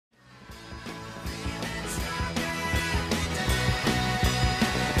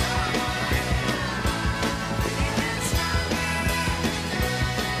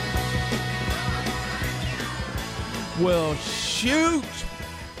Well, shoot.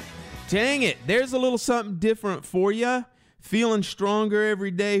 Dang it. There's a little something different for you. Feeling stronger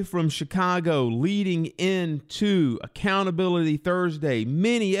every day from Chicago, leading into Accountability Thursday,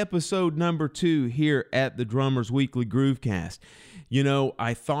 mini episode number 2 here at the Drummers Weekly Groovecast. You know,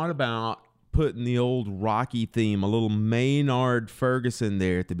 I thought about putting the old Rocky theme, a little Maynard Ferguson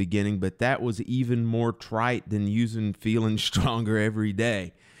there at the beginning, but that was even more trite than using feeling stronger every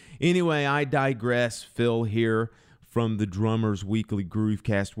day. Anyway, I digress. Phil here from the Drummers Weekly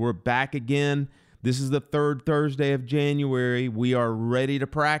Groovecast. We're back again. This is the third Thursday of January. We are ready to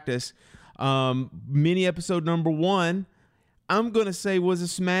practice. Mini episode number 1, I'm going to say, was a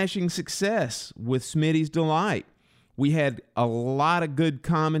smashing success with Smitty's Delight. We had a lot of good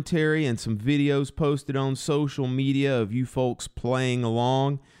commentary and some videos posted on social media of you folks playing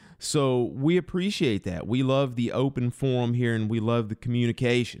along. So we appreciate that. We love the open forum here and we love the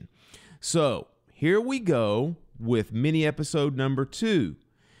communication. So here we go with mini episode number 2.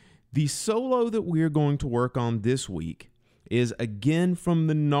 The solo that we're going to work on this week is again from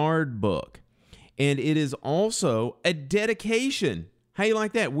the Nard book. And it is also a dedication. How you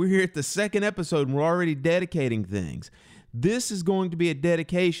like that? We're here at the second episode and we're already dedicating things. This is going to be a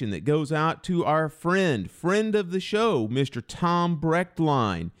dedication that goes out to our friend of the show, Mr. Tom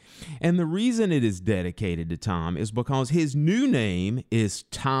Brechtline. And the reason it is dedicated to Tom is because his new name is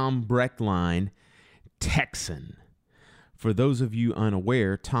Tom Brechtline, Texan. For those of you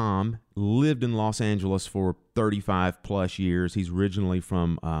unaware, Tom lived in Los Angeles for 35 plus years. He's originally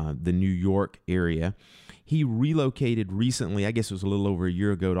from the New York area. He relocated recently, I guess it was a little over a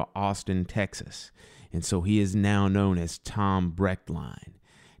year ago, to Austin, Texas. And so he is now known as Tom Brechtline,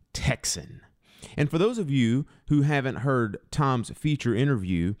 Texan. And for those of you who haven't heard Tom's feature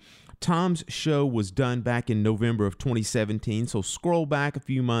interview, Tom's show was done back in November of 2017. So scroll back a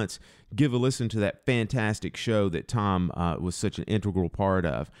few months, give a listen to that fantastic show that Tom was such an integral part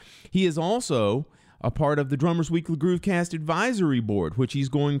of. He is also a part of the Drummers Weekly Groovecast Advisory Board, which he's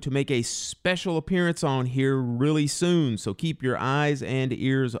going to make a special appearance on here really soon. So keep your eyes and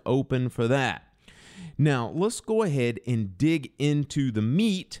ears open for that. Now, let's go ahead and dig into the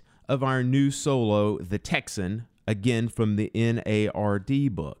meat of our new solo, The Texan, again from the NARD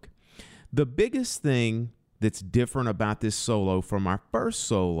book. The biggest thing that's different about this solo from our first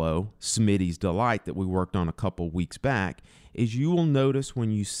solo, Smitty's Delight, that we worked on a couple weeks back, is you will notice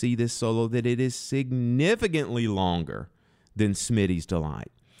when you see this solo that it is significantly longer than Smitty's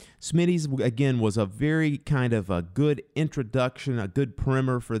Delight. Smitty's, again, was a very kind of a good introduction, a good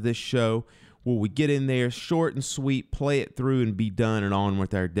primer for this show, where we get in there, short and sweet, play it through and be done and on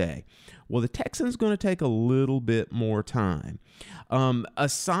with our day. Well, the Texan's going to take a little bit more time.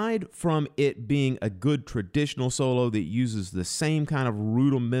 Aside from it being a good traditional solo that uses the same kind of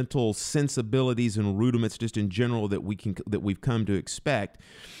rudimental sensibilities and rudiments just in general that we've come to expect,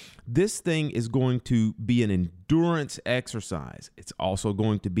 this thing is going to be an endurance exercise. It's also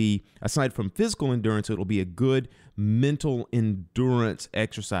going to be, aside from physical endurance, it'll be a good mental endurance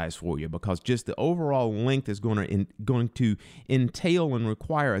exercise for you because just the overall length is going to entail and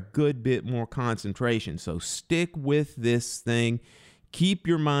require a good bit more concentration. So stick with this thing, keep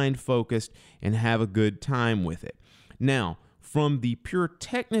your mind focused, and have a good time with it. Now, from the pure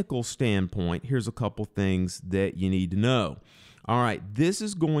technical standpoint, here's a couple things that you need to know. All right, this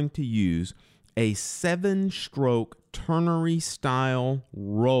is going to use a 7-stroke ternary style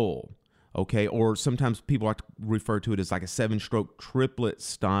roll, okay? Or sometimes people like to refer to it as like a 7-stroke triplet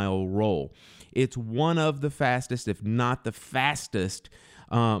style roll. It's one of the fastest, if not the fastest,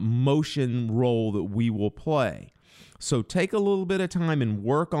 motion roll that we will play. So take a little bit of time and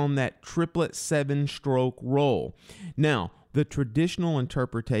work on that triplet 7-stroke roll. Now, the traditional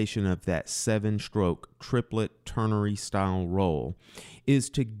interpretation of that 7-stroke triplet ternary style roll is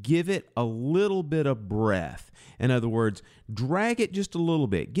to give it a little bit of breath. In other words, drag it just a little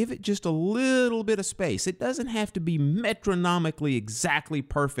bit. Give it just a little bit of space. It doesn't have to be metronomically exactly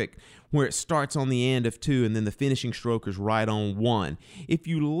perfect where it starts on the end of 2 and then the finishing stroke is right on 1. If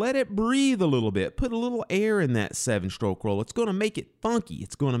you let it breathe a little bit, put a little air in that 7-stroke roll, it's going to make it funky.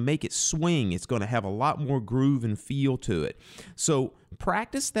 It's going to make it swing. It's going to have a lot more groove and feel to it. So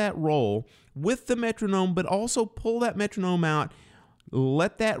practice that roll with the metronome, but also pull that metronome out.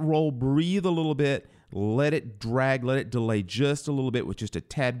 Let that roll breathe a little bit. Let it drag, let it delay just a little bit with just a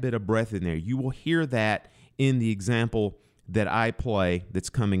tad bit of breath in there. You will hear that in the example that I play that's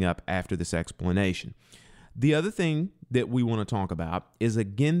coming up after this explanation. The other thing that we want to talk about is,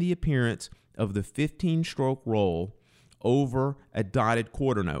 again, the appearance of the 15-stroke roll over a dotted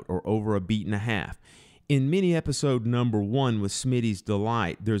quarter note or over a beat and a half. In mini episode number 1 with Smitty's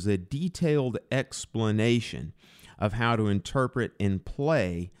Delight, there's a detailed explanation of how to interpret and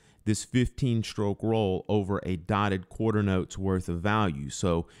play this 15-stroke roll over a dotted quarter note's worth of value.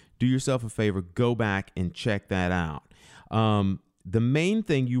 So do yourself a favor, go back and check that out. The main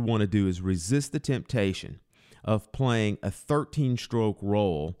thing you want to do is resist the temptation of playing a 13-stroke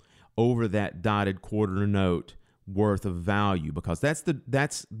roll over that dotted quarter note worth of value, because that's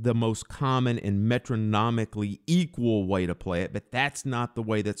the most common and metronomically equal way to play it, but that's not the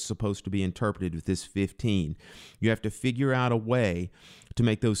way that's supposed to be interpreted with this 15. You have to figure out a way to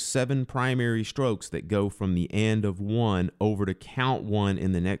make those 7 primary strokes that go from the end of 1 over to count 1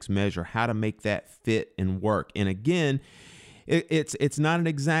 in the next measure, how to make that fit and work. And again, it's not an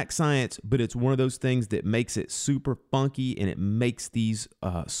exact science, but it's one of those things that makes it super funky, and it makes these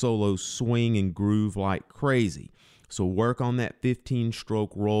solos swing and groove like crazy. So work on that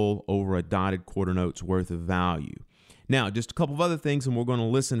 15-stroke roll over a dotted quarter note's worth of value. Now, just a couple of other things, and we're going to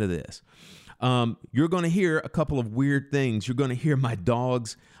listen to this. You're going to hear a couple of weird things. You're going to hear my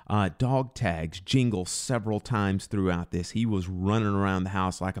dog's dog tags jingle several times throughout this. He was running around the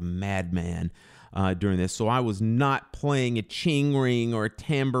house like a madman during this. So I was not playing a ching ring or a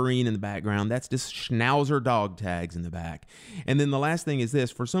tambourine in the background. That's just Schnauzer dog tags in the back. And then the last thing is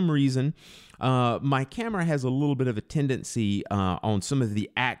this. For some reason, my camera has a little bit of a tendency on some of the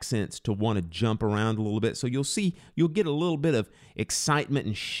accents to want to jump around a little bit. So you'll get a little bit of excitement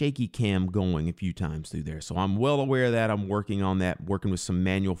and shaky cam going a few times through there. So I'm well aware of that. I'm working on that, working with some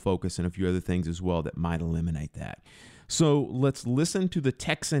manual focus and a few other things as well that might eliminate that. So let's listen to the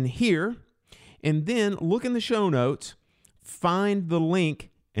Texan here, and then look in the show notes, find the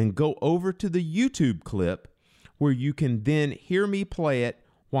link, and go over to the YouTube clip where you can then hear me play it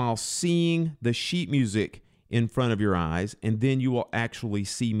while seeing the sheet music in front of your eyes, and then you will actually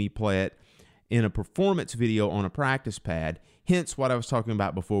see me play it in a performance video on a practice pad, hence what I was talking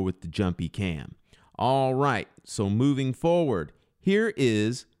about before with the jumpy cam. All right, so moving forward, here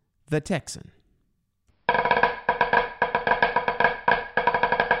is the Texan.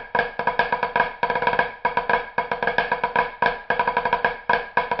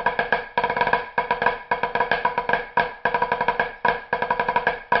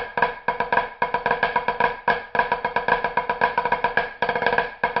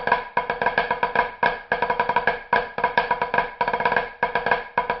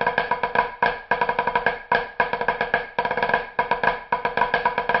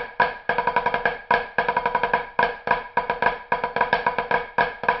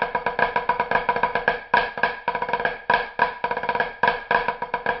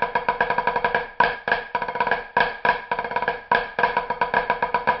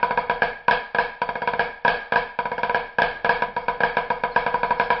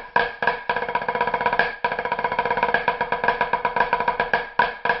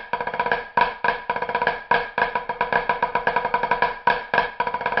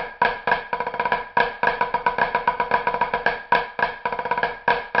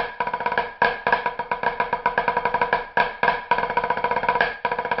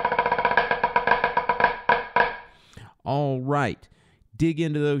 All right, dig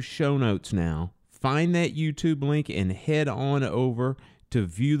into those show notes now. Find that YouTube link and head on over to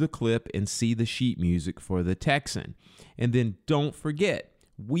view the clip and see the sheet music for the Texan. And then don't forget,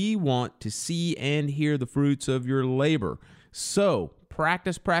 we want to see and hear the fruits of your labor. So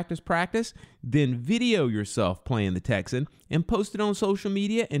practice, practice, practice, then video yourself playing the Texan and post it on social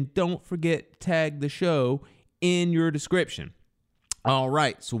media. And don't forget, tag the show in your description. All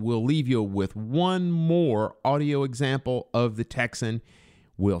right, so we'll leave you with one more audio example of the Texan.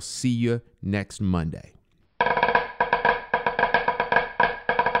 We'll see you next Monday.